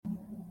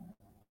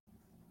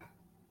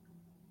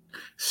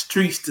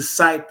Streets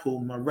disciple,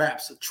 my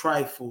raps a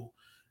trifle.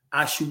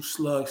 I shoot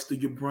slugs through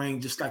your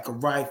brain just like a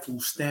rifle.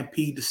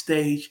 Stampede the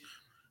stage,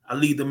 I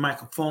leave the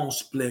microphone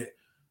split.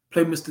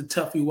 Play Mr.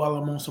 Tuffy while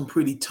I'm on some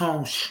pretty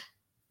tone.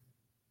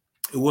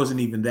 It wasn't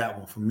even that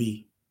one for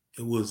me.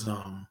 It was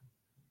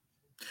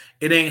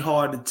it ain't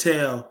hard to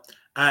tell.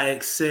 I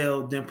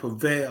excel, then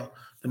prevail.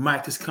 The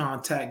mic is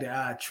contacted,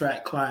 I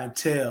attract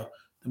clientele.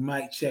 The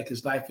mic check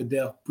is life or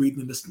death,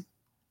 breathing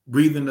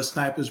the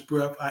sniper's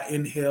breath. I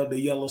inhale the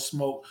yellow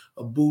smoke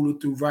of Buddha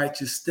through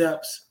righteous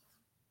steps.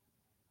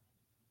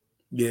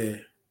 Yeah.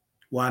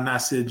 Why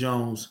Nasir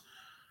Jones?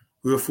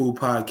 Real Food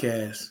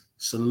Podcast.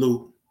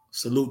 Salute.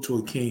 Salute to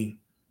a king.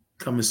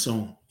 Coming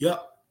soon.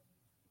 Yup.